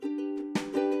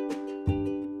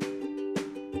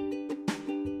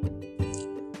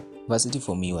Varsity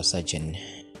for me was such an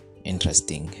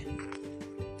interesting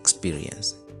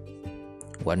experience.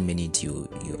 1 minute you're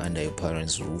under your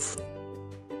parents' roof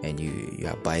and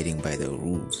you're abiding by the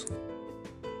rules,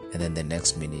 and then the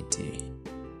next minute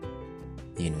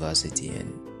university,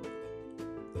 and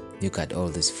you got all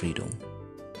this freedom.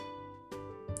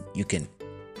 You can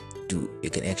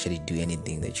actually do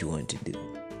anything that you want to do,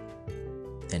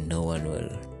 and no one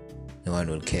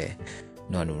will care.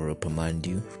 No one will reprimand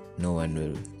you. No one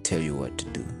will tell you what to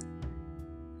do.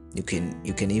 You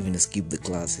can even skip the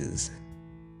classes.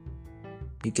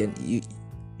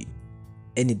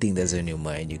 Anything that's on your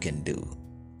mind you can do.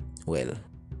 Well,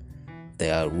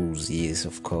 there are rules, yes,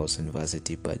 of course, in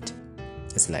varsity, but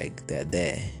it's like they're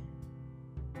there.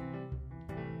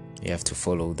 You have to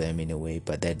follow them in a way,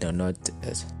 but they're not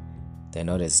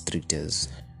as strict as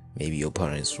maybe your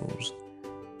parents' rules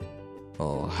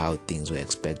or how things were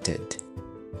expected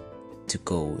to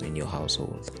go in your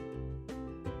household.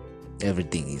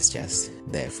 Everything is just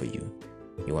there for you.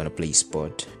 You want to play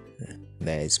sport,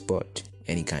 there is sport.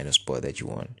 Any kind of sport that you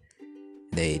want,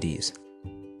 there it is.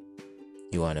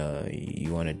 You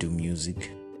wanna do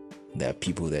music, there are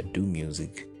people that do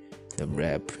music, the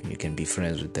rap. You can be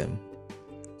friends with them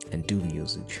and do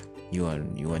music. You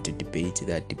want to debate,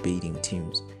 there are debating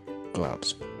teams,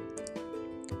 clubs.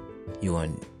 You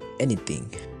want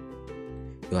anything.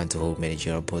 You want to hold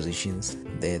managerial positions,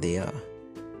 there they are.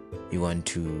 You want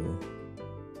to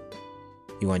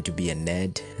be a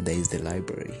nerd, there is the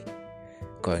library.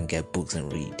 Go and get books and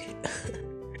read.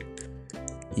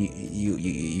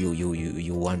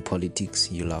 You want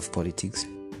politics, you love politics,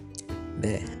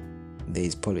 there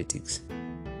is politics.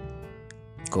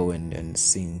 Go and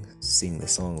sing the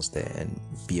songs there and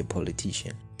be a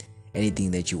politician.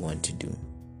 Anything that you want to do,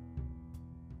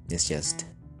 it's just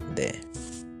there.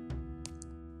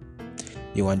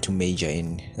 You want to major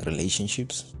in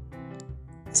relationships,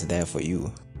 it's there for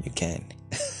you. You can.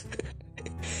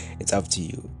 It's up to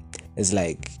you. It's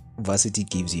like varsity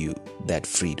gives you that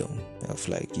freedom of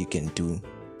like you can do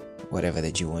whatever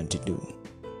that you want to do.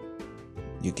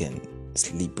 You can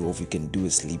sleep off, you can do a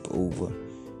sleepover,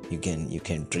 you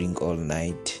can drink all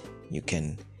night, you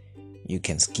can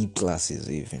skip classes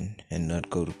even and not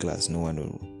go to class. No one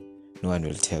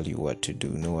will tell you what to do.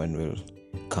 No one will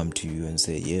come to you and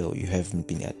say, yo, you haven't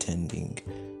been attending,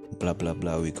 blah blah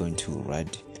blah, we're going to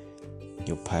write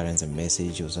your parents a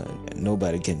message or something.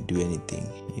 Nobody can do anything.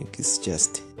 It's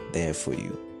just there for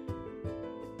you.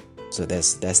 So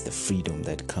that's the freedom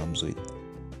that comes with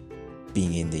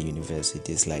being in the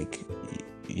university. It's like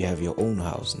you have your own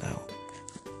house now,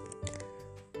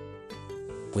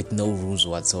 with no rules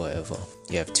whatsoever.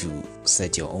 You have to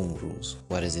set your own rules.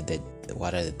 What are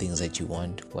the things that you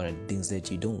want? What are the things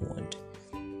that you don't want?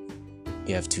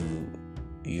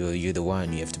 You're the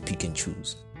one. You have to pick and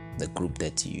choose the group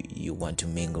that you want to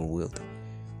mingle with,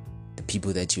 the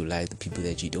people that you like, the people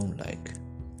that you don't like.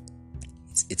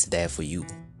 It's there for you.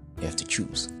 You have to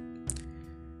choose.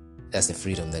 That's the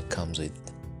freedom that comes with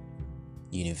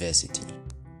university,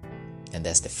 and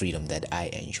that's the freedom that I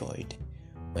enjoyed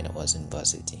when I was in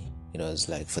varsity. It was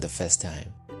like, for the first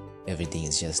time, everything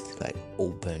is just like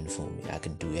open for me. I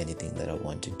can do anything that I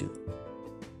want to do.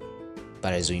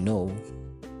 But as we know,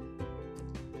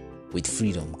 with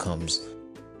freedom comes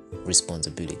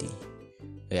responsibility.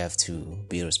 You have to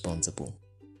be responsible.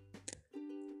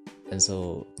 And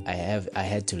so I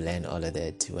had to learn all of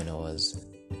that when I was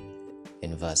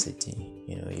in varsity.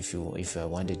 If I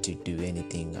wanted to do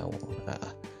anything,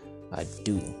 I'd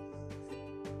do.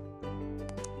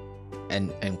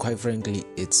 And quite frankly,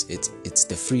 it's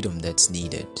the freedom that's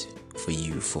needed for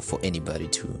you, for anybody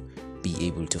to be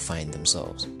able to find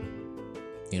themselves.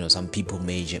 Some people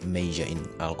major in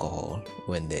alcohol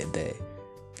when they're there,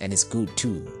 and it's good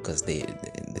too, because they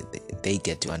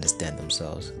get to understand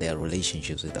themselves, their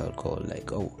relationships with alcohol.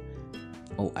 Like, oh,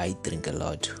 I drink a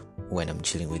lot when I'm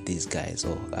chilling with these guys,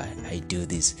 or I do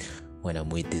this when I'm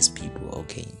with these people.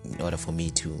 Okay, in order for me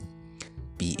to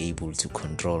be able to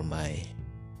control my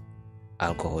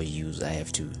alcohol use, I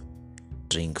have to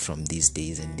drink from these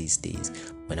days and these days.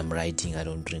 When I'm writing, I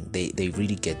don't drink. They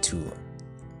really get to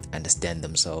understand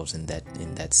themselves in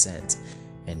that sense,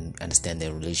 and understand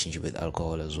their relationship with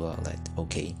alcohol as well. Like,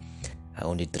 okay, I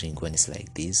only drink when it's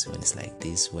like this, when it's like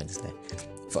this, when it's like.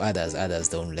 For others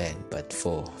don't learn, but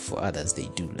for others they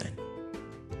do learn.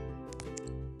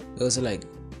 Also, like,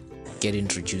 get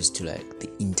introduced to like the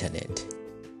internet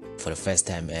for the first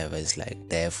time ever. It's like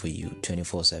there for you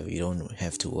 24/7. You don't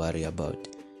have to worry about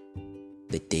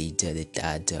the data.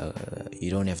 You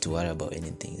don't have to worry about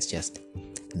anything. It's just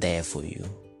there for you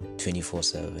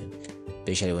 24/7.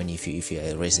 Especially if you're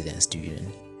a resident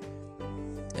student,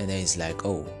 And then it's like,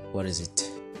 oh, what is it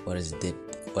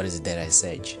that I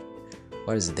search?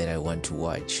 What is it that I want to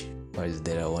watch? What is it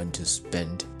that I want to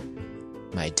spend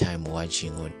my time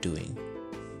watching or doing?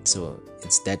 So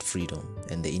it's that freedom.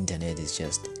 And the internet is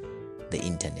just the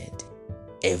internet.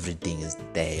 Everything is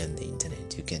there on the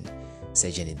internet. You can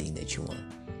search anything that you want.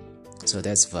 So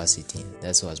that's varsity.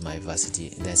 That's my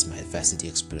varsity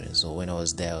experience. So when I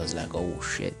was there, I was like, oh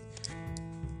shit,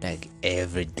 like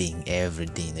everything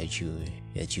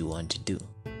that you want to do.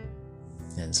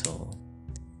 And so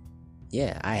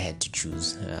yeah, I had to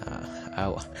choose.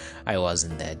 I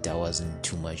wasn't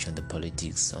too much on the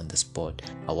politics, on the sport.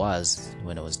 I was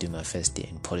when I was doing my first year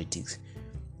in politics.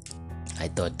 I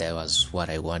thought that was what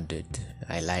I wanted.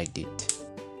 I liked it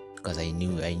because I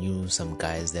knew some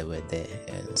guys that were there,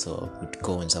 and so I would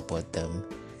go and support them,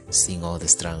 sing all the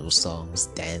strangle songs,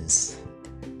 dance.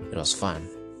 It was fun.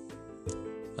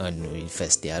 And in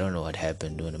first year, I don't know what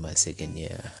happened during my second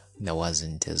year. I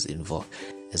wasn't as involved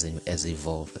as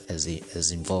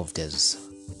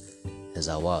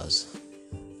I was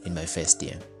in my first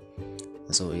year.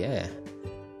 So yeah,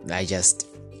 I just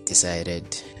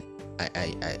decided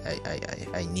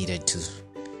I needed to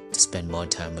spend more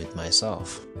time with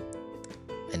myself.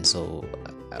 And so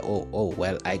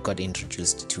I got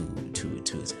introduced to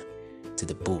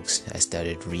the books. I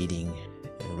started reading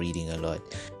a lot,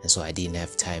 and so I didn't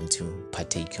have time to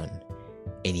partake on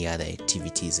any other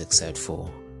activities except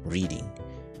for reading.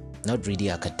 Not really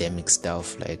academic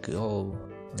stuff like, oh,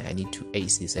 I need to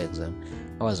ace this exam.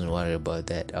 I wasn't worried about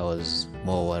that. I was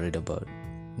more worried about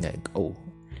like, oh,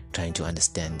 trying to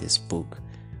understand this book,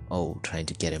 oh, trying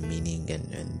to get a meaning,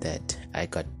 and that. I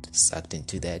got sucked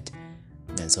into that.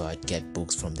 And so I'd get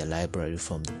books from the library,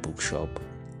 from the bookshop.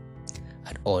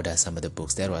 I'd order some of the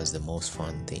books. That was the most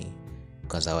fun thing,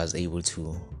 because I was able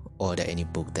to order any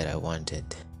book that I wanted.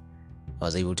 So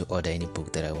I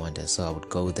would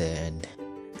go there and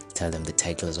tell them the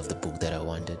titles of the book that I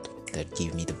wanted. They'd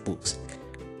give me the books.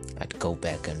 I'd go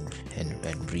back and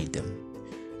read them.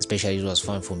 Especially it was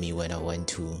fun for me when I went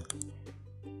for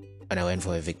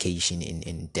a vacation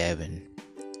in Devon.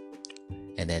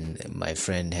 And then my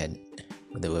friend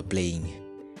they were playing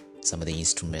some of the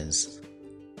instruments.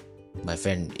 My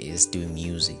friend is doing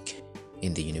music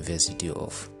in the University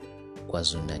of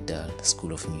KwaZulu-Natal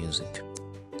School of Music.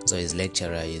 So his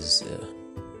lecturer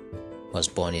was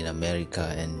born in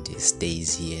America and he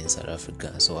stays here in South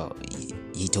Africa. So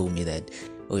he told me that,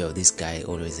 this guy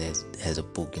always has a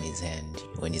book in his hand.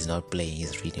 When he's not playing,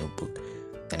 he's reading a book.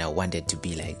 And I wanted to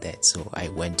be like that. So I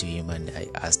went to him and I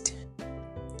asked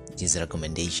his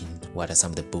recommendation. What are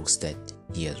some of the books that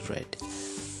he has read?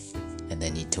 And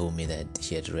then he told me that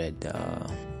he had read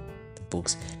the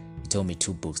books. He told me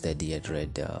 2 books that he had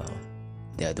read.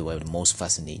 They were the most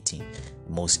fascinating,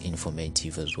 most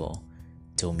informative as well.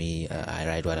 He told me I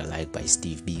Write What I Like by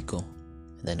Steve Biko,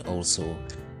 and then also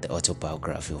the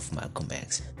autobiography of Malcolm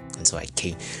X. And so I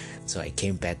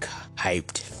came back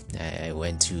hyped. I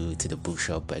went to the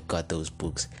bookshop. I got those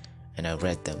books and I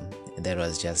read them. And that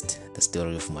was just the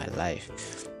story of my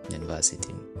life in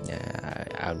varsity.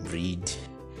 I read,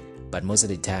 but most of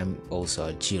the time also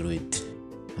I chill with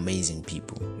amazing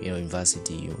people. In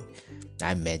varsity,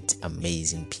 I met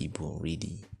amazing people,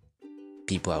 really.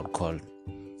 People I would call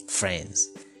friends.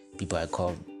 People I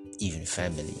call even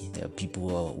family. There are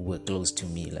people who were close to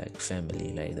me like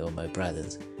family, like they were my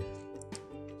brothers.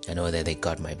 I know that they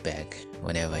got my back.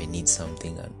 Whenever I need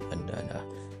something,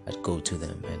 I'd go to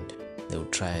them and they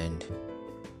would try and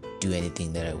do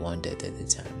anything that I wanted at the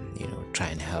time. Try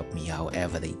and help me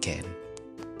however they can.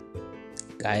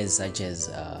 Guys such as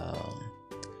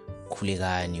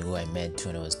Kuligani, who I met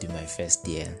when I was doing my first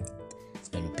year,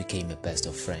 and we became a best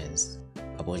of friends.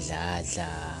 Abo Dladla,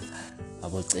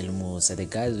 Abo Tselmusa, the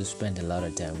guys who spent a lot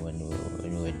of time when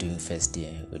we were doing first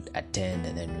year would attend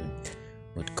and then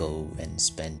would go and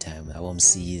spend time. Abo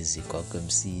Msizi, Koko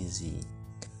Msizi,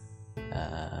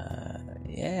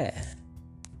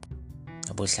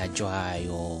 Abo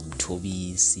Hlajwayo,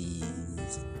 Mthobisi,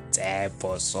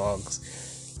 Tsepo, Socks.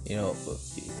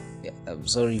 I'm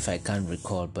sorry if I can't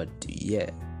recall, but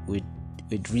we'd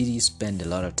really spend a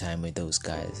lot of time with those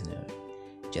guys,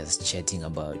 just chatting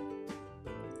about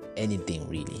anything,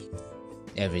 really,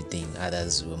 everything.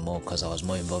 Others were more, because I was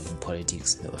more involved in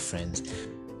politics. They were friends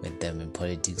with them in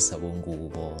politics.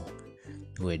 Abongubo,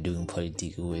 who were doing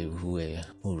politics, who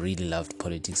really loved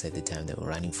politics at the time. They were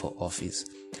running for office.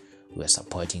 We were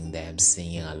supporting them,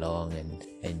 singing along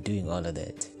and doing all of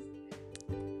that.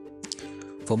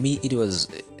 For me, it was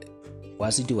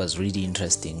really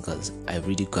interesting because I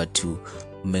really got to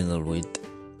mingle with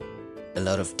a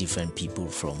lot of different people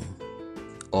from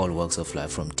all walks of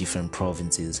life, from different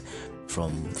provinces,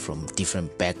 from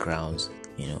different backgrounds.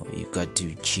 You got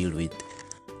to chill with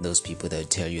those people that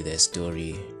tell you their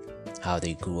story, how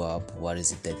they grew up, what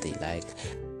is it that they like,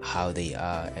 how they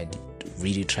are, and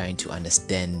really trying to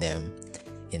understand them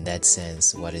in that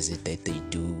sense. What is it that they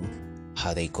do,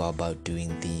 how they go about doing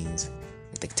things,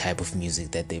 the type of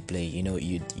music that they play.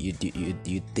 You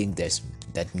think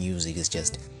that music is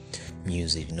just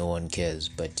music, no one cares,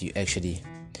 but you actually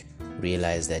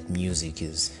realize that music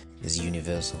is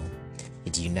universal.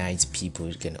 It unites people,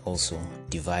 it can also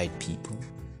divide people.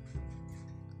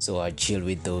 So I chill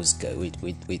with those guys,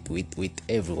 with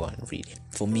everyone, really.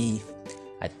 For me,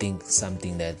 I think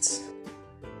something that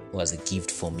was a gift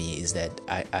for me is that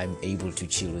I'm able to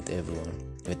chill with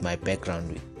everyone. With my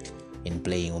background in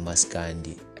playing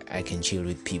umaskandi, I can chill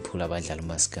with people abadlala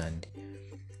umaskandi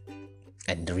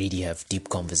and really have deep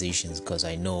conversations, because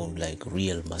I know, like,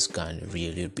 real maskandi,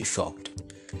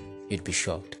 you'd be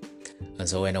shocked. And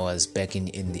so when I was back in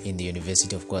the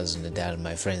University of KwaZulu-Natal,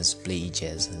 my friends play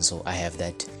jazz, and so I have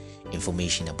that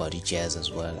information about the jazz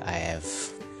as well. I have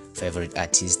favorite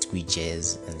artists with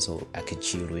jazz, and so I could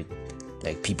chill with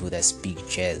like people that speak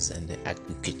jazz, and I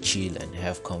could chill and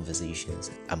have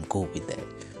conversations. I'm cool with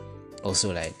that.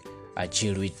 Also, like, I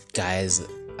chill with guys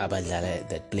abadlala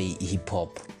that play hip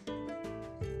hop.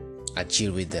 I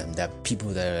chill with them. There are people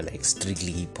that are like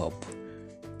strictly hip hop.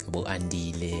 About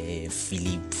Andile,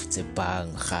 Philip,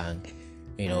 Tsepang,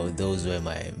 Khang, those were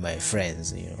my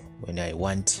friends. When I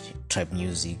want trap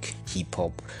music, hip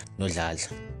hop, no lal,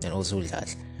 and also lal.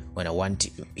 When I want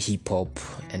hip hop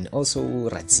and also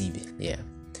Ratsibe, yeah.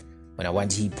 When I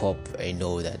want hip hop, I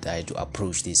know that I had to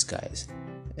approach these guys,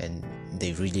 and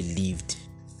they really lived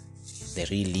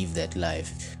that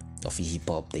life of hip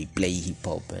hop. They play hip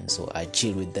hop, and so I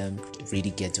chill with them,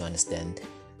 really get to understand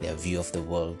their view of the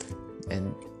world.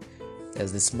 And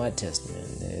as the smartest,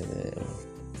 man,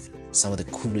 some of the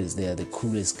coolest. They are the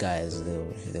coolest guys.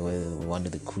 They were one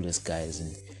of the coolest guys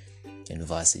in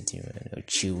varsity. Man. I would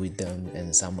chill with them,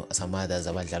 and some others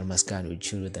abadlala umaskandi would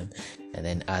chill with them, and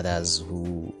then others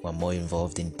who were more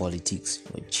involved in politics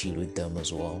would chill with them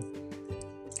as well.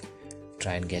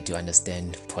 Try and get to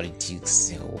understand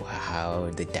politics, how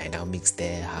the dynamics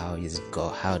there, how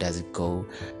does it go,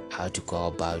 how to go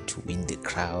about to win the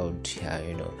crowd,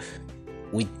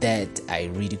 With that, I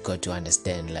really got to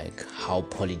understand like how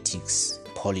politics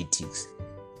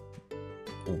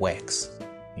works,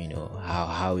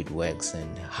 how it works,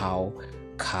 and how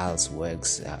Carl's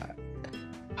works,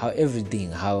 how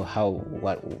everything,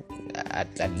 what.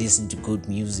 I listen to good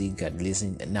music.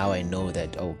 Now I know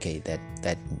that okay,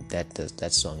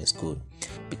 that song is good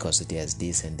because it has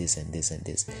this and this and this and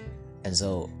this, and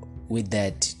so with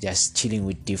that, just chilling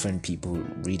with different people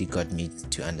really got me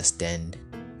to understand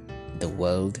the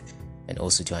world, and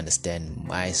also to understand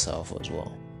myself as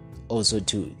well. Also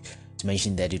to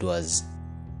mention that it was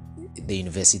the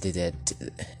university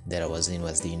that I was in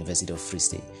was the University of Free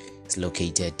State. It's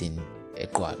located in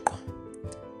eQuaqwa,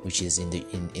 which is in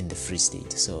the Free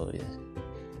State. So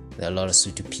there are a lot of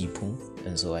Sotho people,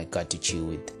 and so I got to chill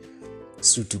with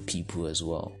Sotho people as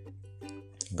well.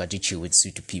 Got to chill with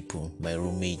Sotho people. My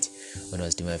roommate, when I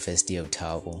was doing my first year of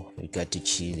Thabo, we got to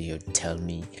chill. He would tell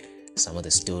me some of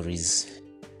the stories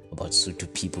about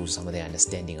Sotho people, some of their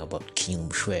understanding about King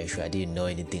Mshweshwe. I didn't know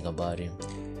anything about him,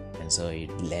 and so it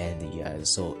learned. Yeah.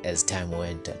 So as time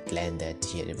went, I learned that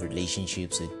he had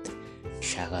relationships with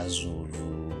Shaka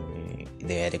Zulu.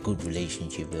 They had a good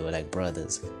relationship. They were like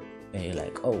brothers, and you're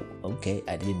like, oh, okay,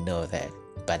 I didn't know that,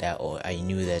 but I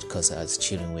knew that because I was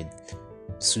chilling with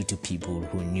Sotho people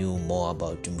who knew more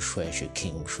about Mshweshwe,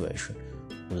 King Mshweshwe,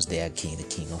 who was their king, the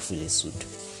king of Lesotho.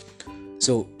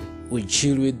 So we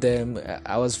chilled with them.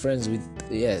 I was friends with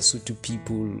Sotho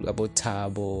people about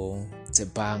Thabo,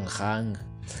 Tsepang, Khang.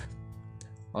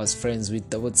 I was friends with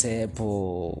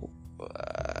Tsepo,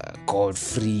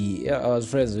 Godfrey. I was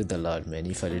friends with a lot, man.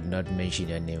 If I did not mention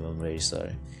your name, I'm very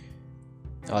sorry.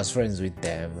 I was friends with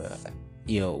them.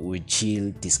 We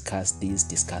chill, discuss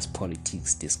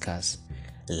politics, discuss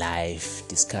life,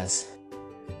 discuss.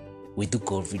 We took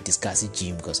Godfrey, discuss the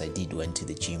gym, because I went to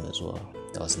the gym as well.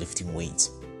 I was lifting weights.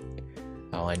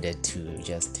 I wanted to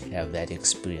just have that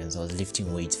experience. I was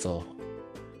lifting weights for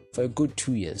a good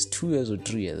 2 years or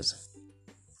 3 years,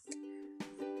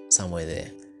 somewhere there.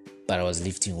 But I was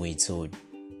lifting weights, so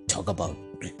talk about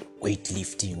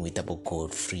weightlifting with about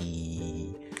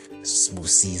Godfrey,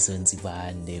 Sbusiso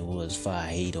Nzibande, who was far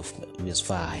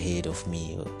ahead of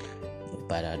me.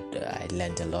 But I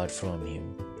learned a lot from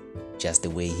him, just the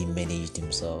way he managed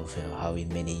himself, how he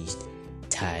managed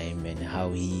time, and how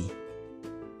he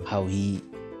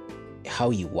how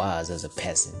he was as a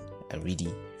person. I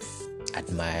really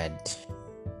admired.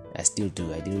 I still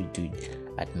do. I do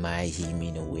admire him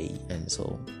in a way. And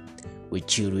so we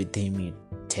chilled with him. He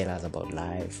tell us about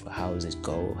life. How does it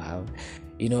go? How,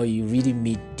 you really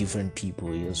meet different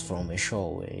people. He was from a show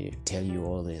where he tell you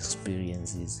all the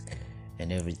experiences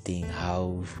and everything,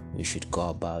 how we should go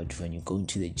about when you go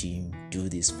into the gym, do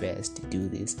this first, do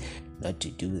this, not to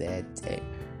do that.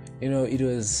 It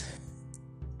was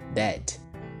that.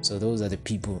 So those are the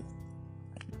people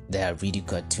that I really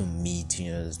got to meet,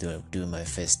 during my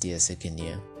first year, second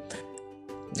year.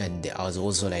 And I was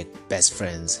also like best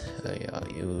friends.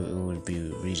 It would be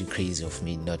really crazy of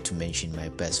me not to mention my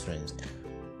best friends.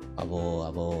 I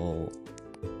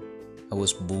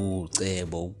was Boo,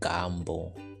 Cebo,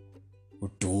 Gambo,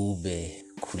 Udube,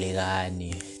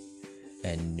 Kulegani,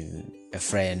 and a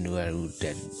friend who and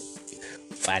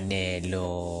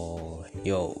Fanelo.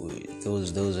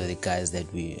 Those are the guys that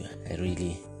I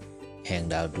really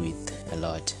hanged out with a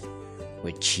lot.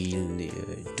 We chill,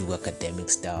 do academic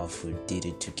stuff, we did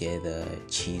it together,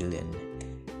 chill and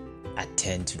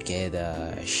attend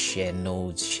together, share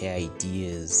notes, share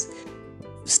ideas,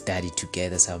 study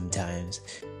together sometimes.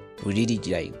 We really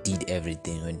did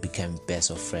everything and became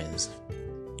best of friends.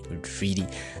 We really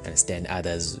understand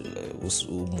others.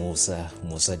 Musa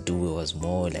Due was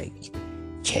more like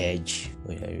church.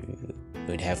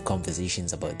 We'd have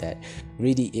conversations about that.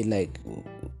 Really,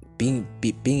 being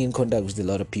in contact with a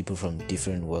lot of people from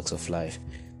different walks of life,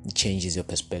 it changes your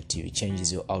perspective, it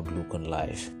changes your outlook on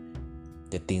life,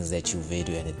 the things that you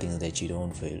value and the things that you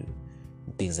don't value,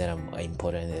 the things that are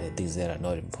important and the things that are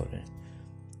not important.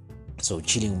 So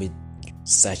chilling with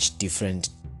such different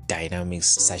dynamics,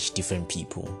 such different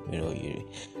people, we do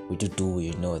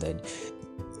that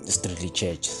strictly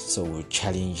church. So we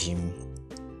challenge him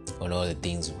on all the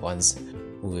things. Once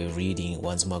we were reading,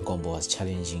 once Makombo was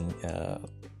challenging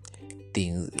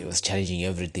things, it was challenging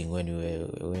everything when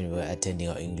we were attending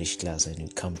our English class, and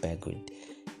we'd come back with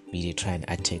really try and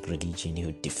attack religion. He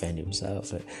would defend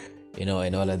himself,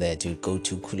 and all of that. We'd go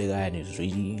to Kulega, and he was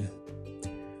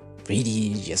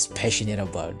really just passionate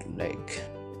about like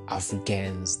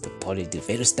Africans, the politics,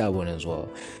 very stubborn as well.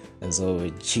 And so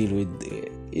we chill with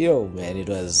man, it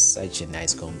was such a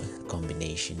nice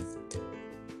combination.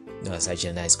 It was such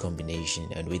a nice combination.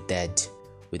 And with that,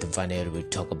 with Mfanelo, we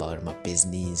talk about my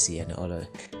business and all of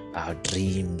our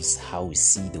dreams, how we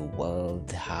see the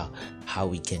world, how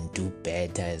we can do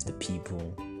better as the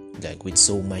people. Like with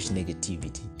so much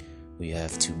negativity, we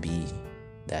have to be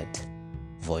that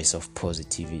voice of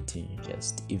positivity.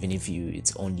 Just even if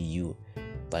it's only you,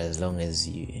 but as long as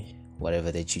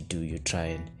whatever that you do, you try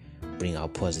and bring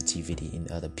out positivity in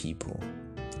other people.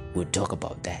 We'll talk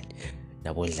about that. And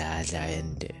it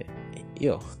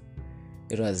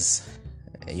was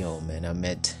man, I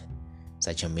met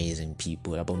such amazing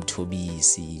people. Abom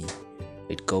Tobisi,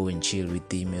 we'd go and chill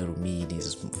with him.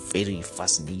 He's very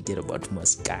fascinated about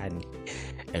Maskani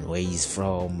and where he's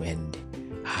from and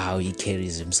how he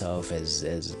carries himself as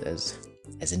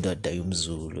Ndoda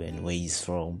Yomzulu and where he's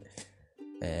from.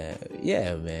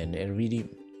 Man, I really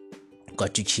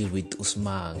got to chill with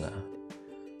Usmanga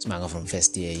from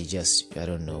first year. We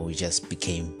just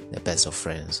became the best of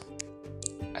friends.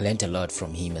 I learned a lot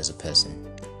from him as a person,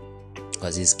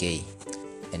 because he's gay,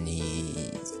 and he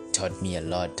taught me a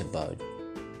lot about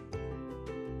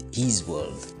his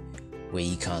world, where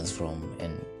he comes from,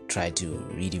 and tried to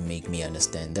really make me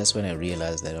understand. That's when I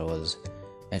realized that I was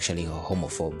actually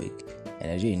homophobic,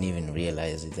 and I didn't even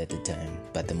realize it at the time.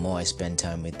 But the more I spent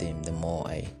time with him, the more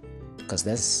because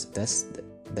that's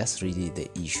really the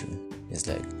issue. It's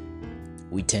like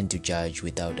we tend to judge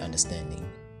without understanding.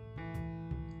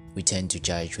 We tend to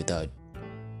judge without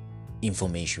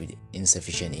information, with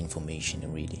insufficient information,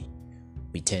 really.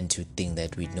 We tend to think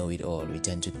that we know it all. We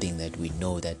tend to think that we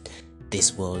know that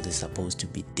this world is supposed to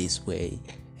be this way,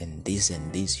 and this,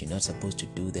 you're not supposed to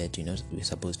do that, you're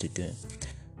supposed to do it.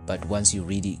 But once you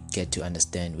really get to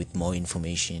understand with more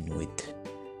information, with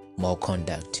more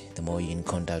contact, the more you're in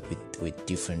contact with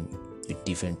different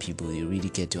people, you really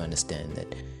get to understand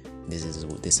that this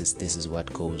is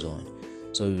what goes on.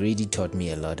 So it really taught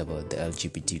me a lot about the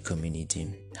LGBT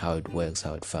community, how it works,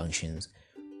 how it functions,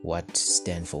 what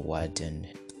stands for what, and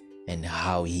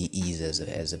how he is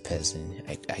as a person.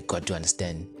 I got to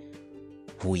understand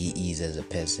who he is as a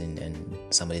person, and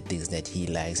some of the things that he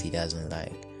likes, he doesn't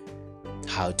like,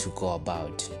 how to go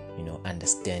about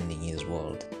understanding his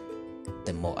world.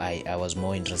 The more I was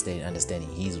more interested in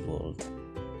understanding his world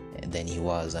than he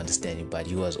was understanding, but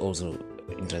he was also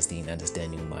interested in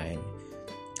understanding mine,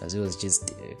 because he was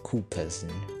just a cool person,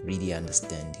 really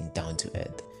understanding, down to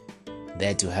earth.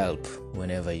 there to help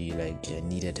whenever you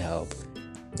needed help.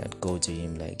 I'd go to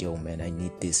him like, yo man, I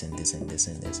need this and this and this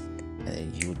and this, and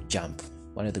then he would jump.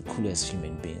 One of the coolest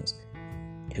human beings.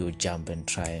 He would jump and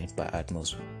try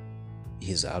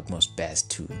his utmost best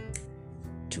to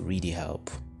really help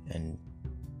and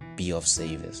be of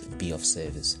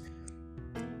service.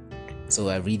 So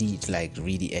I really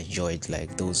enjoyed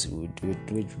those who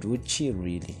would chill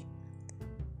really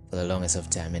for the longest of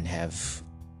time and have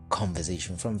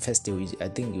conversation from first year. I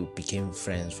think we became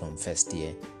friends from first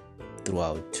year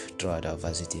throughout our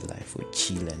varsity life. We'd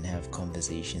chill and have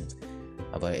conversations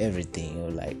about everything.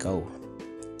 You're like, oh,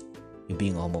 you're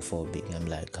being homophobic. I'm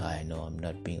like, I know I'm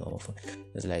not being homophobic.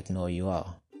 It's like, no, you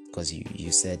are, because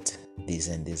you said this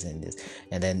and this and this.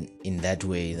 And then in that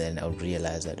way, then I would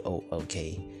realize that, oh,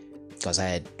 okay, because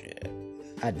I'd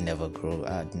never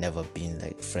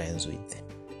been friends with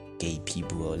gay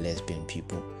people or lesbian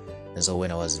people. And so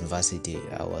when I was in varsity,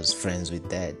 I was friends with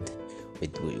that.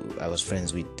 I was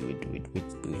friends with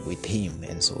him,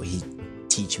 and so he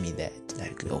teach me that,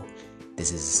 oh,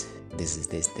 this is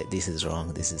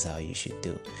wrong. This is how you should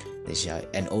do this.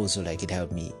 And also it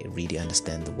helped me really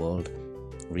understand the world,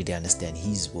 really understand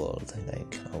his world.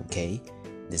 Okay,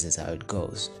 this is how it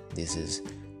goes.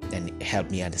 And it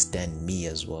helped me understand me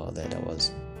as well, that I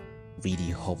was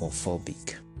really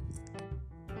homophobic.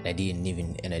 And I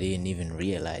didn't even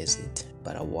realize it,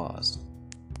 but I was.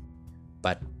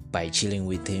 But by chilling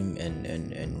with him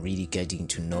and really getting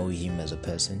to know him as a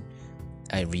person,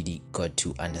 I really got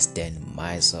to understand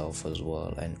myself as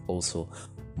well, and also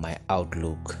my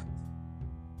outlook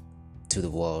to the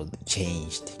world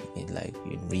changed. It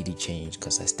really changed,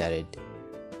 because I started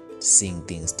seeing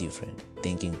things different,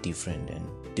 thinking different, and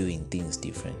doing things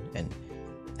different. And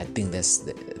I think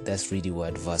that's really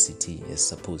what varsity is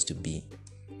supposed to be.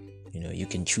 You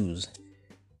can choose.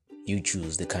 You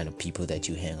choose the kind of people that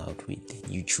you hang out with.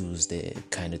 You choose the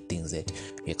kind of things that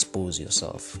you expose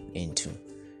yourself into.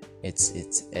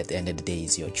 It's at the end of the day,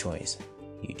 it's your choice.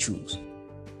 You choose.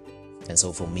 And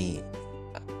so for me,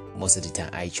 most of the time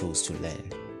I chose to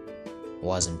learn. I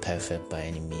wasn't perfect by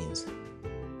any means.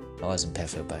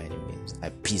 I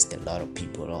pissed a lot of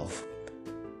people off.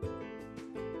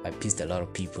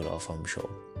 I'm sure.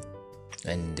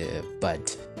 And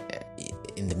but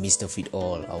in the midst of it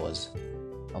all, I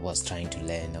was trying to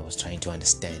learn. I was trying to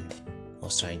understand. I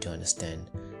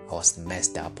was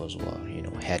messed up as well.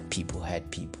 Had people. I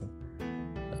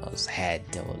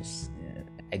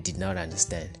did not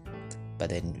understand. But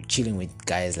then chilling with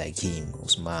guys like him,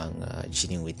 Usman,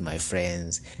 chilling with my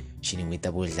friends, chilling with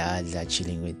Abu Lala,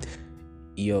 chilling with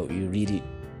you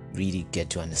really get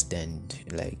to understand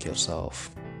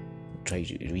yourself. Try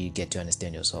to really get to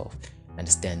understand yourself,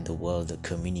 understand the world, the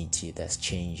community that's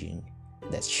changing,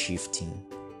 that's shifting,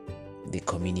 the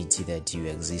community that you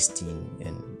exist in,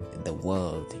 and the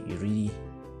world.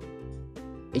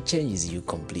 It changes you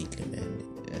completely, man.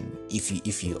 And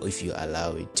if you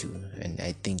allow it to, and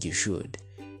I think you should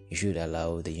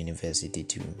allow the university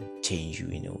to change you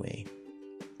in a way.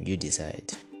 You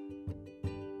decide.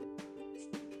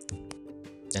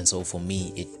 And so for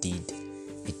me, it did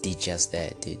just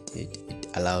that. It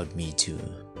allowed me to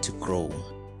grow,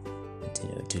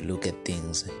 to look at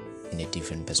things in a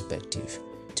different perspective,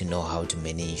 to know how to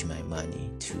manage my money,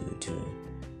 to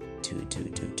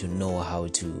know how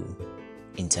to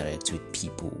interact with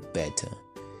people better,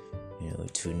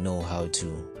 to know how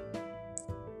to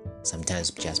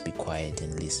sometimes just be quiet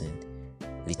and listen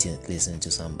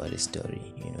to somebody's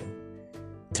story,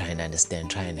 try and understand,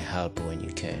 try and help when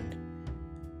you can.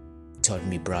 Taught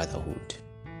me brotherhood.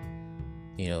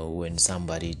 When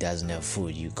somebody doesn't have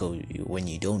food, when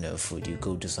you don't have food, you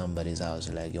go to somebody's house,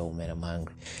 you're like, yo man, I'm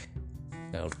hungry.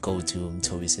 I'll go to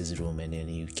Tobias's room and then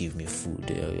you give me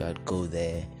food. I'd go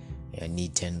there, I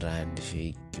need 10 rand, if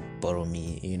you borrow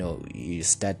me, you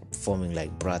start forming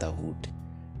brotherhood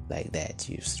like that.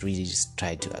 You really just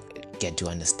try to get to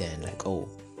understand, oh,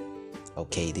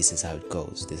 okay, this is how it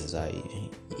goes. This is how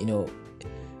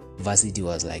varsity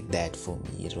was like that for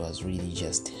me. It was really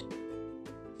just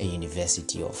a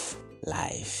university of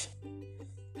life.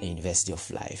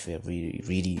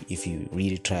 Really, if you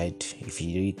really tried, if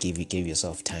you really gave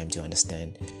yourself time to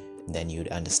understand, then you'd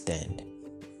understand.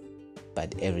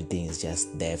 But everything is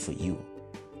just there for you.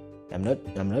 I'm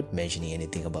not mentioning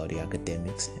anything about the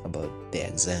academics, about the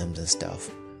exams and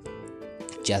stuff.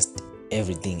 Just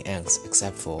everything else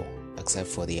except for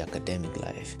the academic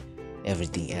life.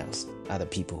 Everything else. Other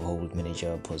people hold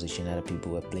managerial position, other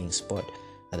people were playing sport,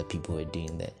 other people were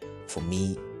doing that. For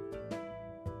me,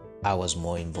 I was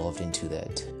more involved into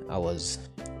that. I was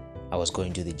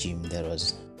going to the gym. That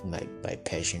was my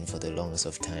passion for the longest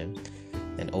of time.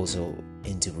 and also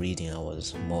into reading. I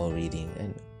was more reading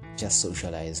and just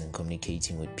socializing,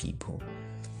 communicating with people.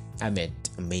 I met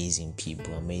amazing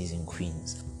people, amazing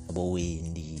queens.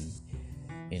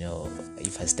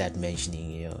 If I start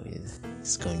mentioning,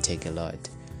 it's going to take a lot.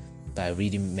 But I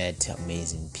really met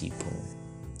amazing people.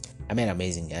 I met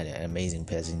an amazing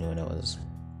person when I was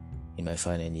in my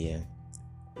final year.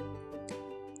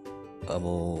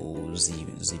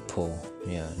 Zippo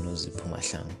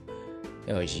Mahlang.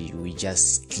 We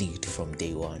just clicked from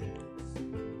day one,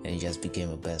 and it just became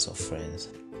a best of friends.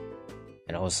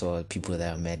 And also people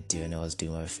that I met when I was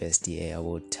doing my first year,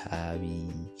 about Tabi,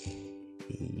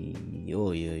 I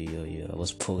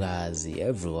was Pogazi,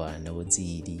 everyone, I was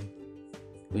Zidi.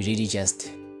 We really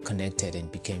just connected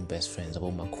and became best friends.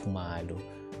 About Makumalo,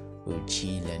 we would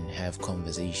chill and have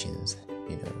conversations,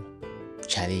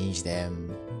 challenge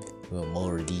them. We were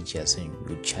more religious and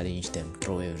we would challenge them,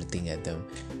 throw everything at them.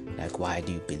 Like, why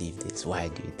do you believe this? Why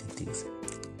do you think this?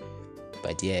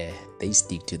 But yeah, they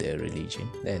stick to their religion,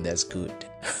 and that's good.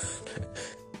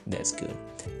 That's good.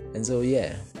 And so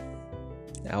yeah,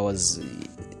 I was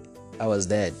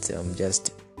that.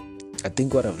 I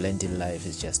think what I've learned in life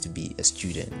is just to be a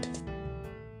student,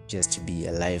 just to be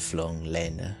a lifelong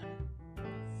learner.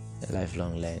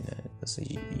 So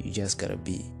you just gotta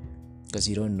be, because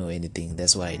you don't know anything.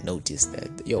 That's why I noticed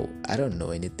that I don't know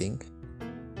anything.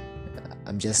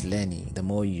 I'm just learning. The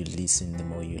more you listen, the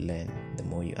more you learn, the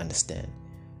more you understand.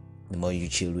 The more you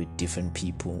chill with different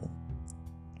people,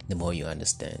 the more you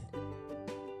understand.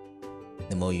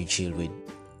 The more you chill with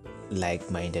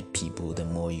like-minded people, the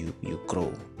more you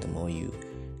grow, the more you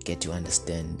get to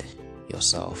understand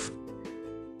yourself.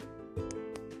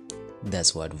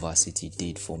 That's what varsity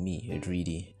did for me. It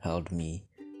really helped me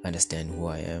understand who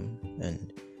I am.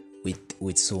 And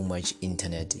with so much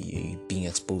internet, being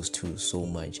exposed to so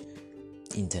much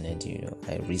internet,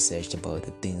 I researched about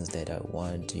the things that I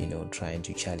want, trying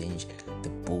to challenge the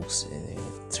books,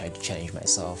 try to challenge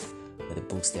myself with the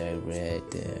books that I read,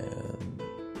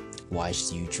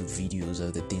 watched YouTube videos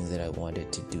of the things that I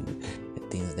wanted to do, the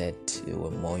things that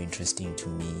were more interesting to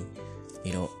me.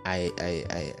 I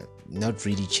not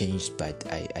really changed, but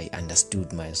I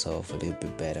understood myself a little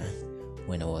bit better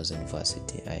when I was in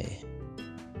varsity.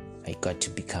 I got to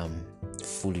become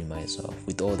fully myself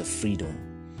with all the freedom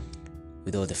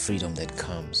that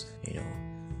comes.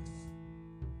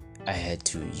 I had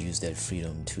to use that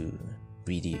freedom to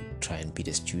really try and be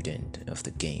the student of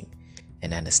the game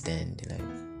and understand, like,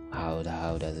 how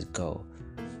does it go.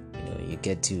 You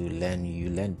get to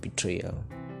learn betrayal.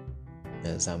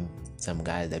 Some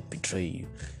guys that betray you,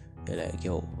 they're like,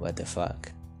 what the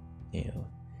fuck,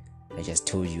 I just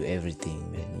told you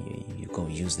everything, man. You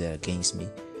gonna use that against me.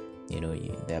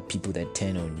 There are people that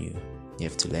turn on you. You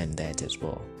have to learn that as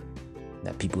well.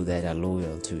 There are people that are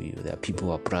loyal to you. There are people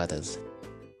who are brothers,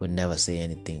 who never say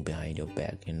anything behind your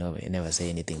back. Never say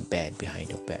anything bad behind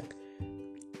your back.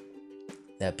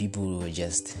 There are people who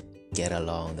just get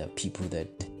along. There are people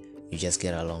that you just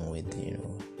get along with.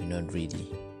 You're not really.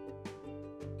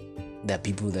 There are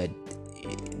people that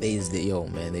there's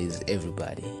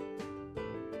everybody.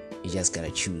 You just gotta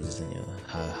choose,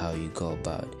 how you go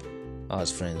about. I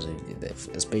was friends with,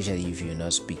 especially if you're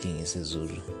not speaking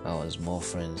isiZulu. I was more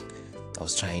friends. I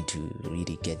was trying to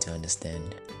really get to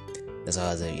understand. That's how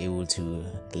I was able to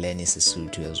learn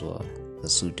isiSotho as well.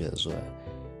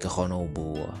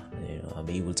 I'm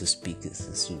able to speak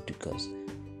isiSotho because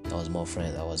I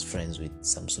was friends with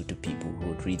some Sotho people who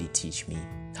would really teach me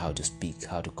how to speak,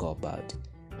 how to go about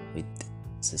with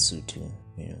Sesotho.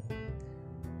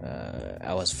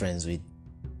 I was friends with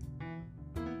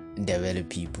Ndebele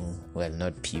people. Well,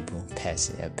 not people,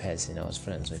 person. I was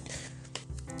friends with.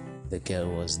 The girl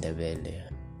was Ndebele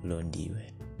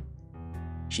Londiwe.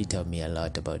 She taught me a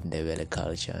lot about Ndebele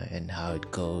culture and how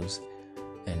it goes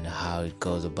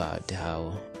about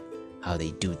how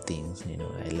they do things.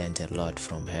 I learned a lot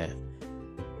from her.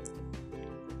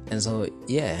 And so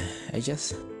yeah,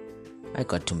 I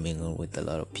got to mingle with a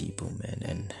lot of people, man,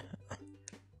 and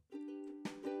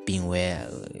being where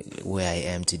I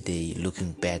am today,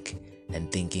 looking back and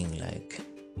thinking, like,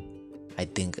 I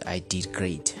think I did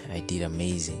great. I did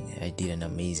amazing. I did an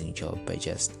amazing job by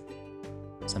just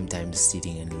sometimes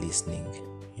sitting and listening,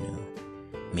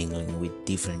 mingling with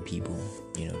different people,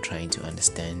 trying to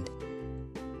understand.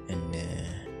 And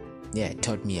it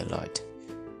taught me a lot.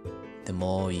 The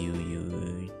more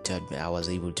you taught me, I was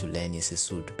able to learn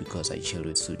isiSotho because I chilled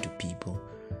with Sotho people.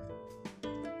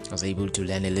 I was able to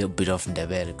learn a little bit of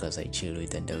Ndebele because I chilled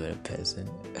with a Ndebele person.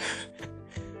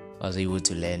 I was able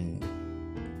to learn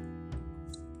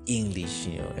English,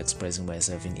 expressing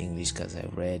myself in English because I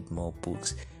read more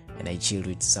books and I chilled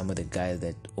with some of the guys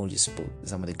that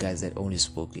only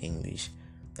spoke English,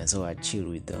 and so I chilled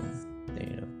with them,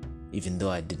 even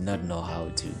though I did not know how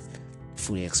to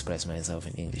fully express myself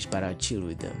in English, but I chilled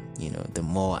with them. The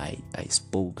more I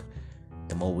spoke,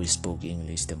 the more we spoke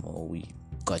English, the more we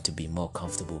got to be more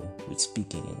comfortable with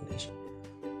speaking English.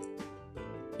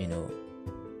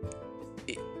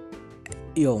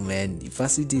 Yo man,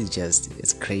 varsity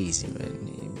it's crazy,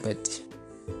 man, but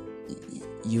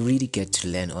you really get to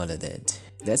learn all of that.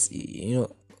 That's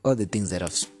all the things that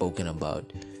I've spoken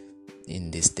about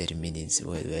in this 30 minutes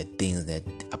were things that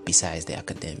are besides the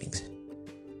academics,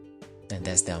 and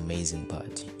that's the amazing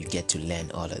part. You get to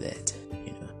learn all of that.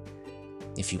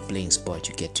 If you're playing sport,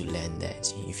 you get to learn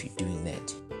that. If you're doing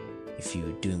that, if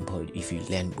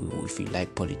you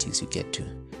like politics, you get to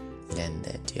learn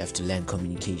that. You have to learn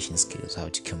communication skills, how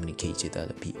to communicate with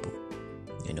other people,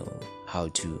 how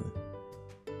to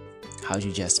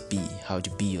just be, how to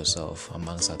be yourself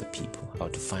amongst other people, how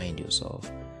to find yourself,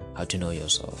 how to know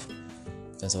yourself.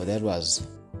 And so that was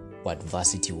what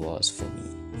varsity was for me.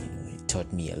 It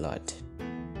taught me a lot.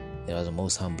 It was the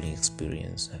most humbling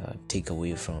experience. I'll take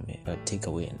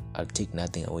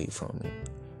nothing away from it.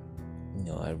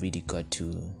 I really got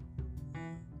to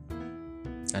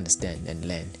understand and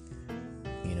learn.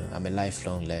 I'm a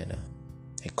lifelong learner.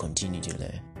 I continue to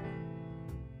learn.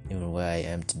 Even where I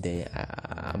am today,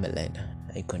 I'm a learner.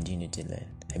 I continue to learn.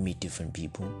 I meet different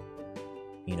people.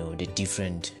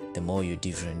 The more you're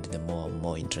different, the more I'm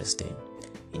more interested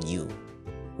in you.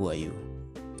 Who are you?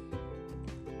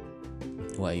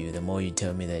 Who are you? The more you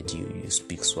tell me that you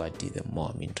speak Swati, the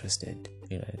more I'm interested.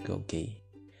 Like, okay,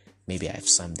 maybe I have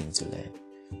something to learn.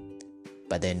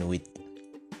 But then with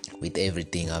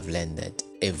everything I've learned, that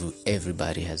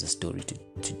everybody has a story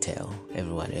to tell.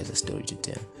 Everyone has a story to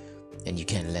tell. And you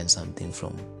can learn something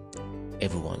from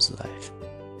everyone's life.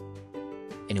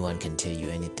 Anyone can tell you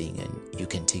anything, and you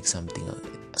can take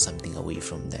something away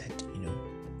from that.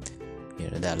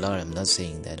 There are a lot. I'm not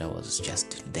saying that I was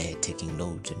just there taking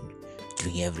notes and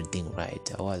doing everything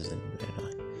right. I wasn't.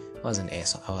 I was an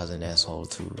asshole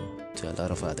to a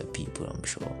lot of other people, I'm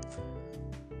sure.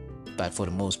 But for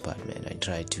the most part, man, I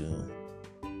try to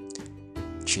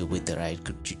chill with the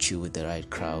right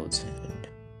crowds and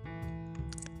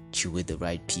chill with the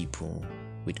right people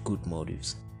with good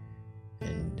motives.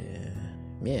 And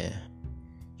you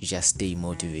just stay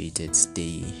motivated,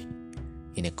 stay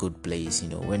in a good place.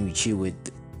 When you chill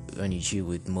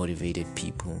with motivated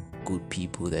people, good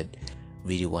people that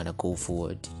really want to go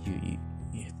forward,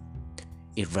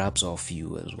 it rubs off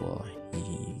you as well.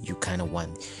 You kind of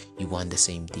want the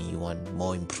same thing. You want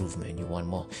more improvement. You want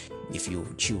more. If you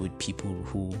chill with people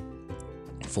who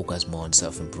focus more on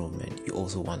self-improvement, you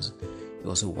also want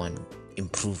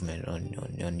improvement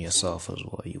on yourself as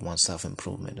well. You want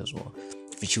self-improvement as well.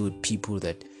 If you chill with people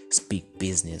that speak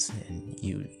business, and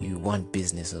you want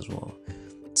business as well,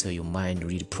 so your mind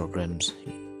really programs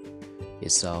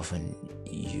itself, and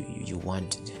you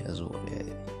want it as well.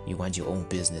 You want your own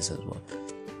business as well.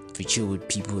 If you chill with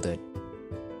people that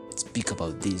speak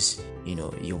about this,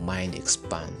 your mind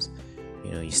expands.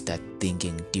 You start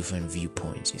thinking different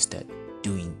viewpoints. You start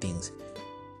doing things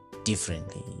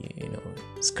differently.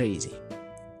 It's crazy.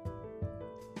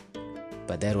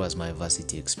 But that was my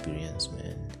varsity experience,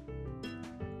 man.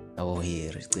 Over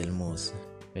here,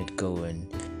 we'd go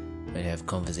and we'd have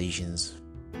conversations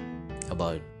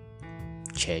about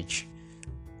church.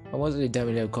 And most of the time,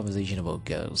 we'd have conversation about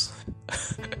girls.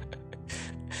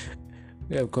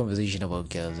 We have conversation about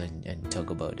girls and talk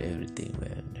about everything,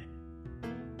 man.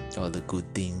 All the good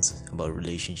things about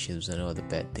relationships and all the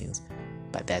bad things.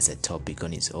 But that's a topic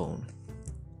on its own.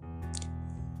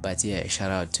 But yeah,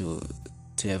 shout out to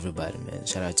everybody, man.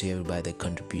 Shout out to everybody that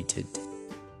contributed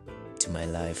to my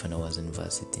life when I was in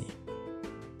varsity.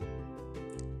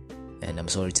 And I'm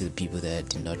sorry to the people that I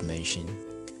did not mention.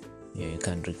 You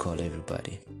can't recall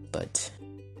everybody. But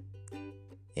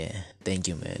yeah, thank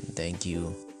you, man. Thank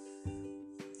you.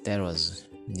 That was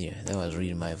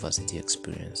really my varsity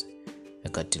experience. I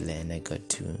got to learn, I got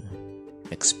to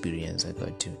experience, I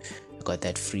got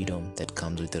that freedom that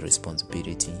comes with the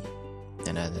responsibility.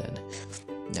 And I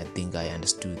think I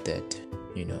understood that,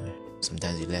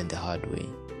 sometimes you learn the hard way,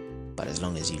 but as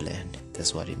long as you learn,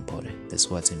 that's what's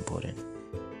important.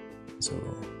 So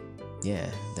yeah,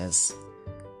 that's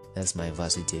my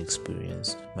varsity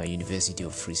experience, my University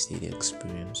of Free State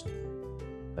experience.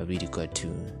 I really got to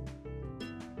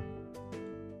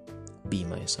be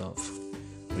myself,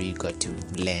 really got to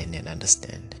learn and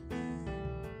understand.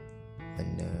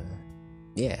 And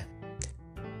yeah,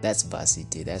 that's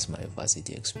varsity. That's my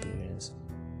varsity experience.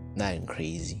 Nothing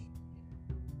crazy,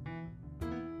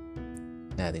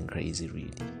 Nothing crazy, really.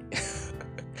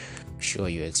 Sure,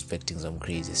 you're expecting some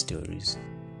crazy stories,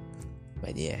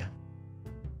 but yeah,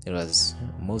 it was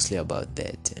mostly about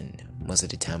that. And most of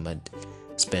the time, I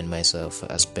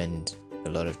spend a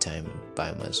lot of time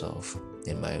by myself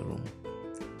in my room.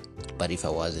 But if I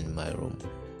was in my room,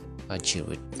 I'd chill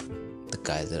with the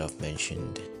guys that I've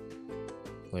mentioned.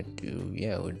 Would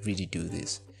really do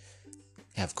this.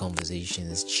 Have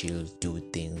conversations, chill, do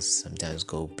things, sometimes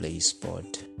go play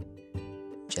sport,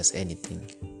 just anything.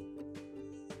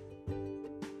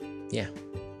 Yeah,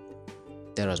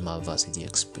 that was my varsity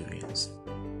experience.